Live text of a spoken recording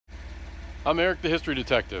I'm Eric the History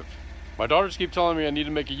Detective. My daughters keep telling me I need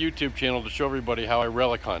to make a YouTube channel to show everybody how I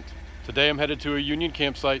relic hunt. Today I'm headed to a Union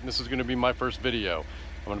campsite and this is going to be my first video.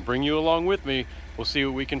 I'm going to bring you along with me. We'll see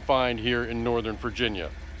what we can find here in Northern Virginia.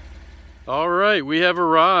 Alright, we have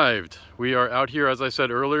arrived. We are out here, as I said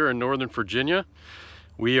earlier, in Northern Virginia.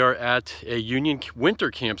 We are at a Union winter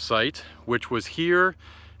campsite, which was here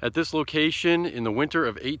at this location in the winter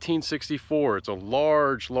of 1864. It's a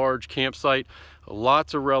large campsite.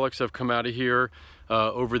 Lots of relics have come out of here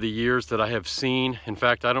over the years that I have seen. In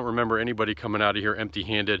fact, I don't remember anybody coming out of here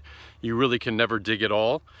empty-handed. You really can never dig it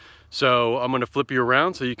all. So I'm going to flip you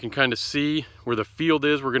around so you can kind of see where the field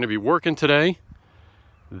is we're going to be working today.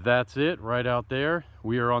 That's it right out there.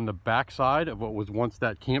 We are on the back side of what was once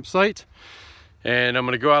that campsite. And I'm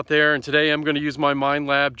going to go out there, and today I'm going to use my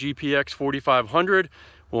Minelab GPX 4500.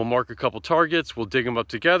 We'll mark a couple targets, we'll dig them up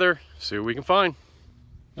together, see what we can find.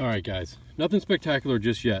 All right guys, nothing spectacular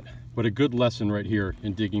just yet, but a good lesson right here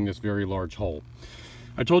in digging this very large hole.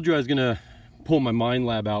 I told you I was gonna pull my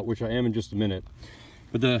Minelab out, which I am in just a minute.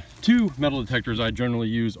 But the two metal detectors I generally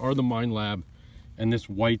use are the Minelab and this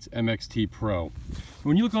White's MXT Pro.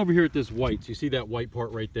 When you look over here at this White's, you see that white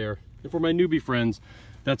part right there. And for my newbie friends,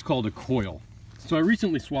 that's called a coil. So I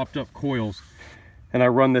recently swapped up coils and I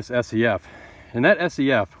run this SEF. And that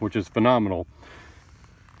SEF, which is phenomenal,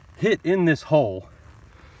 hit in this hole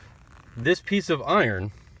this piece of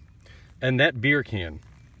iron and that beer can.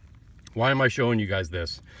 Why am I showing you guys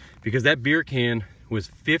this? Because that beer can was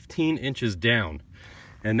 15 inches down,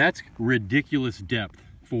 and that's ridiculous depth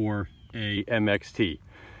for a MXT.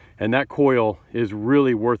 And that coil is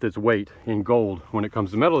really worth its weight in gold when it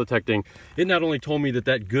comes to metal detecting. It not only told me that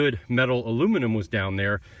that good metal aluminum was down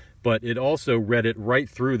there, but it also read it right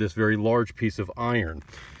through this very large piece of iron.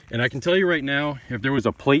 And I can tell you right now, if there was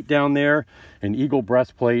a plate down there, an Eagle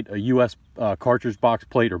breastplate, a US cartridge box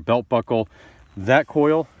plate or belt buckle, that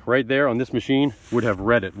coil right there on this machine would have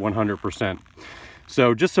read it 100%.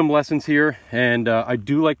 So just some lessons here, and I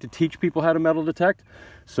do like to teach people how to metal detect.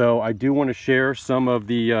 So I do want to share some of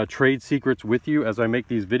the trade secrets with you as I make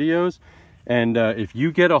these videos. And if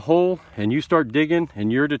you get a hole and you start digging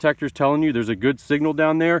and your detector's telling you there's a good signal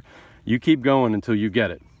down there, you keep going until you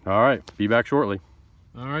get it. All right, be back shortly.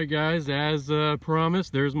 All right guys, as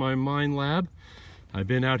promised, there's my Minelab. I've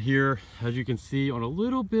been out here, as you can see, on a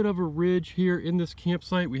little bit of a ridge here in this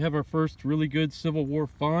campsite. We have our first really good Civil War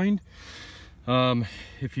find.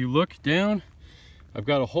 If you look down, I've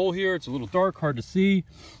got a hole here. It's a little dark, hard to see,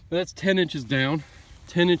 but that's 10 inches down.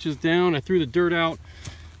 10 inches down. I threw the dirt out.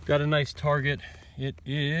 Got a nice target. It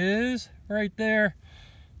is right there.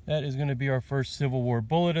 That is going to be our first Civil War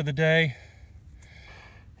bullet of the day.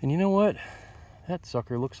 And you know what? That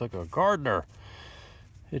sucker looks like a Gardner.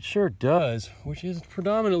 It sure does, which is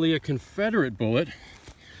predominantly a Confederate bullet,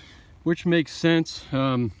 which makes sense.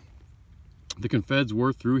 The Confeds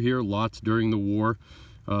were through here lots during the war.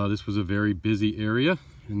 This was a very busy area,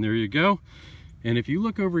 and there you go. And if you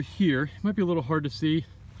look over here, it might be a little hard to see.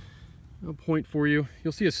 I'll point for you.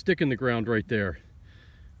 You'll see a stick in the ground right there.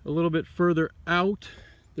 A little bit further out,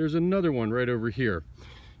 there's another one right over here.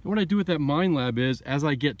 And what I do with that Minelab is, as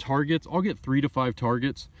I get targets, I'll get 3 to 5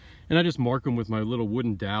 targets, and I just mark them with my little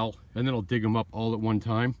wooden dowel, and then I'll dig them up all at one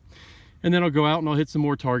time. And then I'll go out and I'll hit some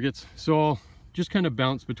more targets. So I'll just kind of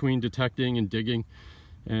bounce between detecting and digging,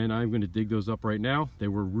 and I'm going to dig those up right now. They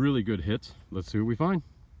were really good hits. Let's see what we find.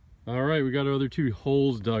 All right, we got our other 2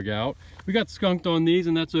 holes dug out. We got skunked on these,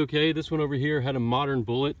 and that's okay. This one over here had a modern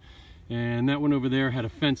bullet, and that one over there had a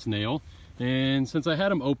fence nail. And since I had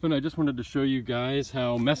them open, I just wanted to show you guys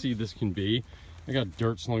how messy this can be. I got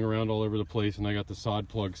dirt slung around all over the place, and I got the sod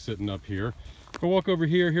plug sitting up here. If I walk over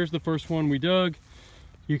here, here's the first one we dug.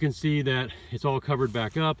 You can see that it's all covered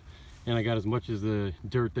back up, and I got as much of the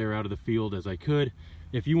dirt there out of the field as I could.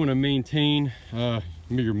 If you want to maintain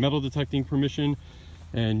your metal detecting permission,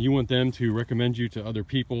 and you want them to recommend you to other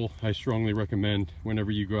people, I strongly recommend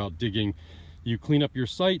whenever you go out digging, you clean up your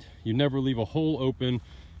site, you never leave a hole open,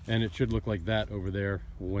 and it should look like that over there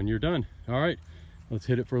when you're done. All right, let's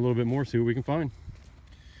hit it for a little bit more, see what we can find.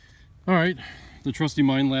 All right, the trusty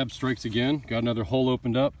Minelab strikes again. Got another hole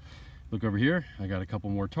opened up. Look over here, I got a couple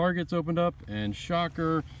more targets opened up, and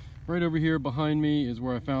shocker, right over here behind me is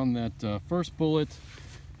where I found that first bullet.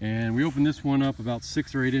 And we opened this one up about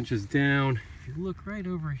 6 or 8 inches down. If you look right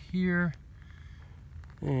over here,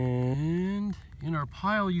 and in our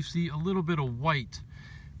pile you see a little bit of white.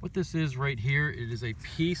 What this is right here, it is a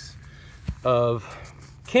piece of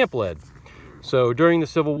camp lead. So during the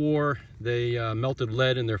Civil War, they melted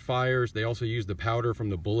lead in their fires. They also used the powder from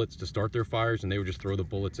the bullets to start their fires, and they would just throw the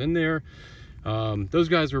bullets in there. Those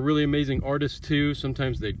guys were really amazing artists too.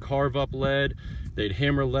 Sometimes they'd carve up lead, they'd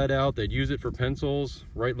hammer lead out, they'd use it for pencils,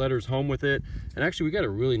 write letters home with it. And actually we got a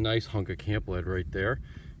really nice hunk of camp lead right there.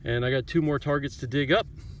 And I got 2 more targets to dig up,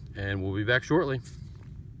 and we'll be back shortly.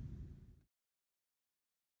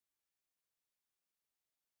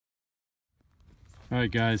 All right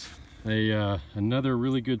guys, another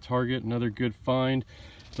really good target, another good find.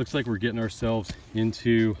 Looks like we're getting ourselves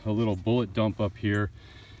into a little bullet dump up here.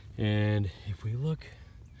 And if we look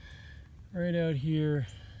right out here,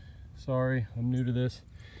 sorry, I'm new to this.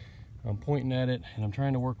 I'm pointing at it and I'm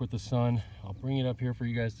trying to work with the sun. I'll bring it up here for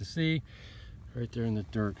you guys to see. Right there in the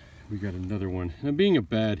dirt, we got another one. And I'm being a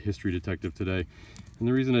bad history detective today. And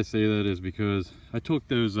the reason I say that is because I took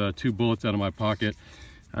those 2 bullets out of my pocket.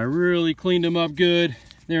 I really cleaned them up good.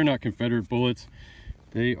 They're not Confederate bullets.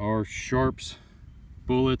 They are Sharps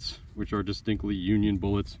bullets, which are distinctly Union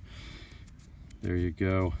bullets. There you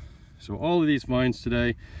go. So all of these finds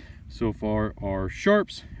today so far are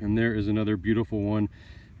Sharps, and there is another beautiful one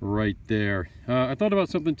right there. I thought about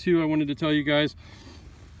something too I wanted to tell you guys.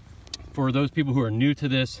 For those people who are new to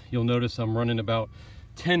this, you'll notice I'm running about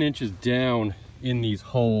 10 inches down in these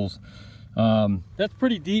holes. That's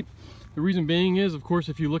pretty deep. The reason being is, of course,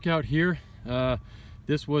 if you look out here,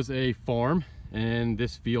 this was a farm and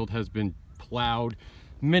this field has been plowed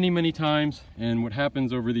many times. And what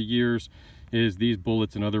happens over the years is these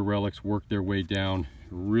bullets and other relics work their way down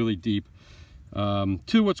really deep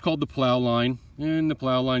to what's called the plow line. And the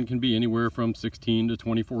plow line can be anywhere from 16 to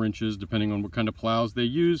 24 inches, depending on what kind of plows they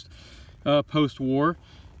used post-war.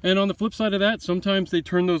 And on the flip side of that, sometimes they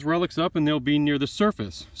turn those relics up and they'll be near the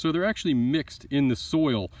surface. So they're actually mixed in the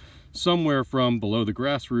soil, somewhere from below the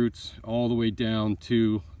grassroots all the way down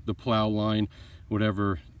to the plow line,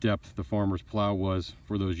 whatever depth the farmer's plow was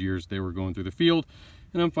for those years they were going through the field.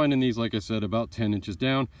 And I'm finding these, like I said, about 10 inches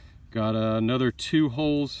down. Got another 2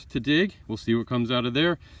 holes to dig. We'll see what comes out of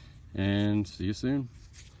there, and see you soon.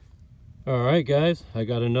 All right guys, I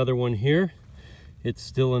got another one here. It's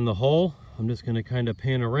still in the hole. I'm just gonna kind of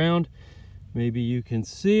pan around. Maybe you can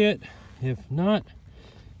see it. If not,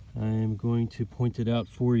 I am going to point it out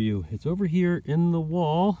for you. It's over here in the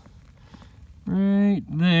wall, right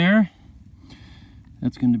there.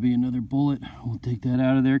 That's going to be another bullet. We'll take that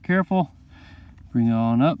out of there, careful. Bring it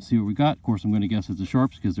on up, see what we got. Of course, I'm going to guess it's a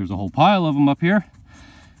Sharps because there's a whole pile of them up here.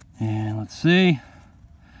 And let's see.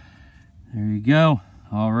 There you go.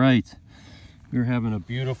 All right. We're having a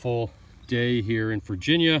beautiful day here in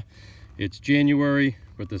Virginia. It's January,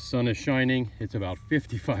 but the sun is shining. It's about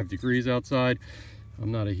 55 degrees outside.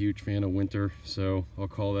 I'm not a huge fan of winter, so I'll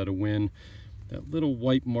call that a win. That little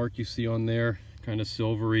white mark you see on there, kind of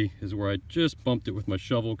silvery, is where I just bumped it with my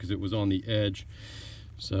shovel because it was on the edge.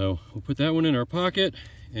 So we'll put that one in our pocket,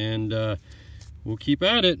 and we'll keep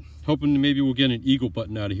at it, hoping maybe we'll get an eagle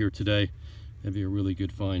button out of here today. That'd be a really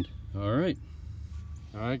good find. All right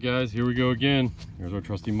guys, here we go again. There's our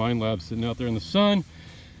trusty Minelab sitting out there in the sun.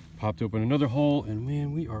 Popped open another hole, and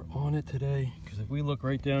man, we are on it today, because if we look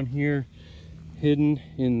right down here, hidden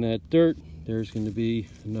in that dirt, there's going to be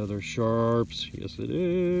another Sharps. Yes it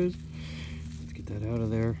is. Let's get that out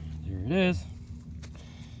of there. There it is.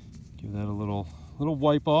 Give that a little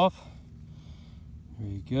wipe off.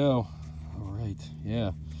 There you go. All right,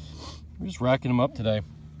 yeah, we're just racking them up today.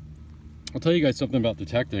 I'll tell you guys something about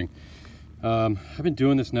detecting. I've been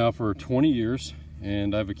doing this now for 20 years,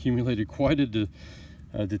 and I've accumulated quite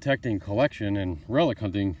a detecting collection and relic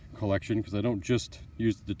hunting collection, because I don't just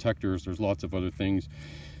use the detectors. There's lots of other things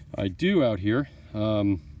I do out here.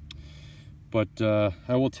 But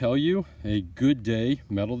I will tell you, a good day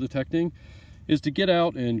metal detecting is to get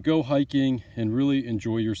out and go hiking and really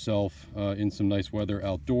enjoy yourself in some nice weather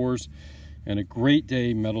outdoors. And a great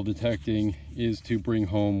day metal detecting is to bring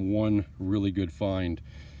home one really good find.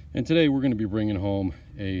 And today we're going to be bringing home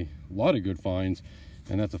a lot of good finds,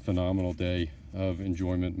 and that's a phenomenal day of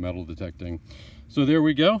enjoyment metal detecting. So there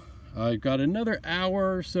we go. I've got another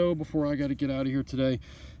hour or so before I got to get out of here today,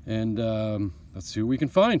 and let's see what we can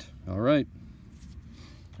find. All right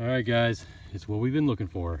guys, it's what we've been looking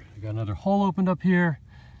for. I got another hole opened up here,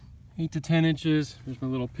 8 to 10 inches. There's my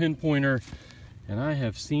little pinpointer, and I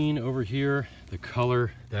have seen over here the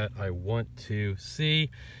color that I want to see.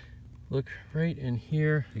 Look right in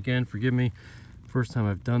here. Again, forgive me, first time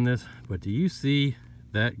I've done this, but do you see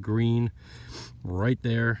that green right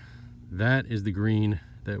there? That is the green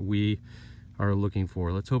that we are looking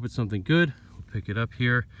for. Let's hope it's something good. We'll pick it up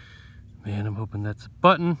here. Man, I'm hoping that's a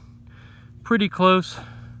button. Pretty close.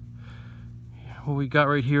 What we got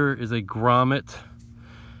right here is a grommet.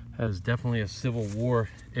 That is definitely a Civil War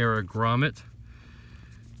era grommet.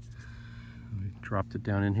 We dropped it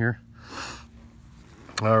down in here.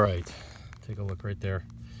 All right, take a look right there.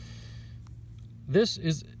 This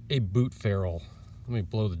is a boot ferrule. Let me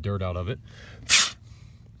blow the dirt out of it.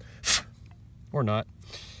 Or not.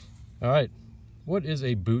 All right, what is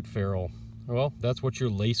a boot ferrule? Well, that's what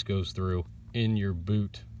your lace goes through in your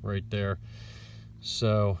boot right there.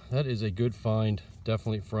 So that is a good find,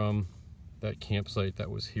 definitely from that campsite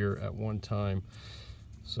that was here at one time.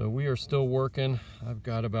 So we are still working. I've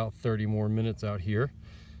got about 30 more minutes out here.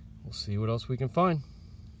 We'll see what else we can find.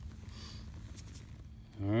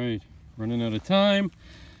 All right, running out of time,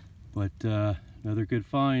 but another good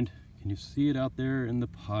find. Can you see it out there in the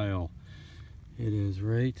pile? It is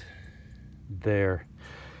right there.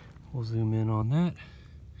 We'll zoom in on that.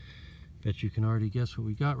 Bet you can already guess what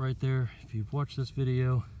we got right there. If you've watched this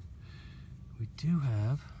video, we do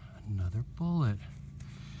have another bullet.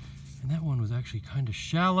 And that one was actually kind of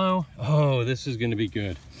shallow. Oh, this is gonna be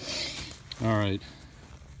good. All right,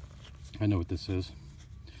 I know what this is.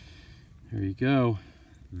 There you go.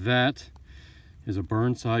 That is a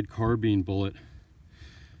Burnside carbine bullet.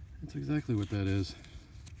 That's exactly what that is.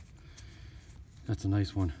 That's a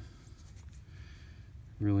nice one.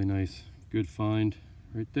 Really nice. Good find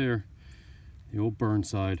right there. The old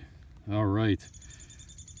Burnside. All right.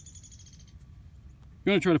 I'm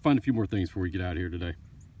gonna try to find a few more things before we get out of here today.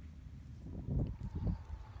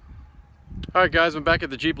 All right, guys, I'm back at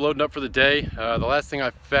the Jeep loading up for the day. The last thing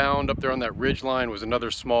I found up there on that ridge line was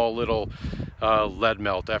another small little lead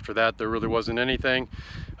melt. After that, there really wasn't anything.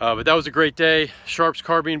 But that was a great day. Sharps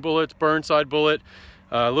carbine bullets, Burnside bullet,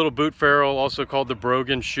 little boot ferrule, also called the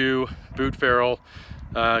Brogan shoe boot ferrule,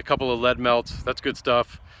 a couple of lead melts. That's good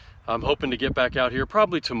stuff. I'm hoping to get back out here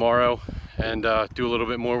probably tomorrow and do a little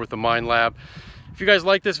bit more with the Mine Lab. If you guys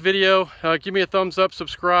like this video, give me a thumbs up,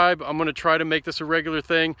 subscribe. I'm gonna try to make this a regular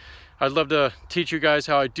thing. I'd love to teach you guys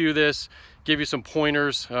how I do this, give you some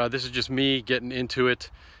pointers. This is just me getting into it,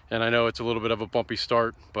 and I know it's a little bit of a bumpy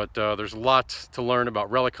start, but there's a lot to learn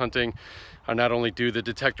about relic hunting. I not only do the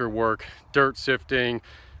detector work, dirt sifting,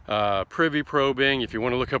 privy probing, if you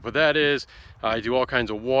want to look up what that is. I do all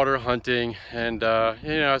kinds of water hunting, and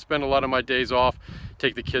you know, I spend a lot of my days off,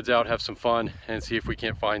 take the kids out, have some fun, and see if we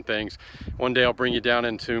can't find things. One day I'll bring you down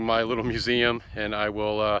into my little museum, and I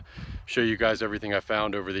will show you guys everything I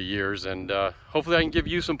found over the years, and hopefully I can give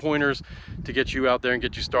you some pointers to get you out there and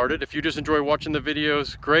get you started. If you just enjoy watching the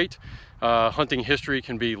videos, great. Hunting history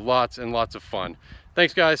can be lots and lots of fun.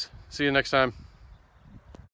 Thanks, guys. See you next time.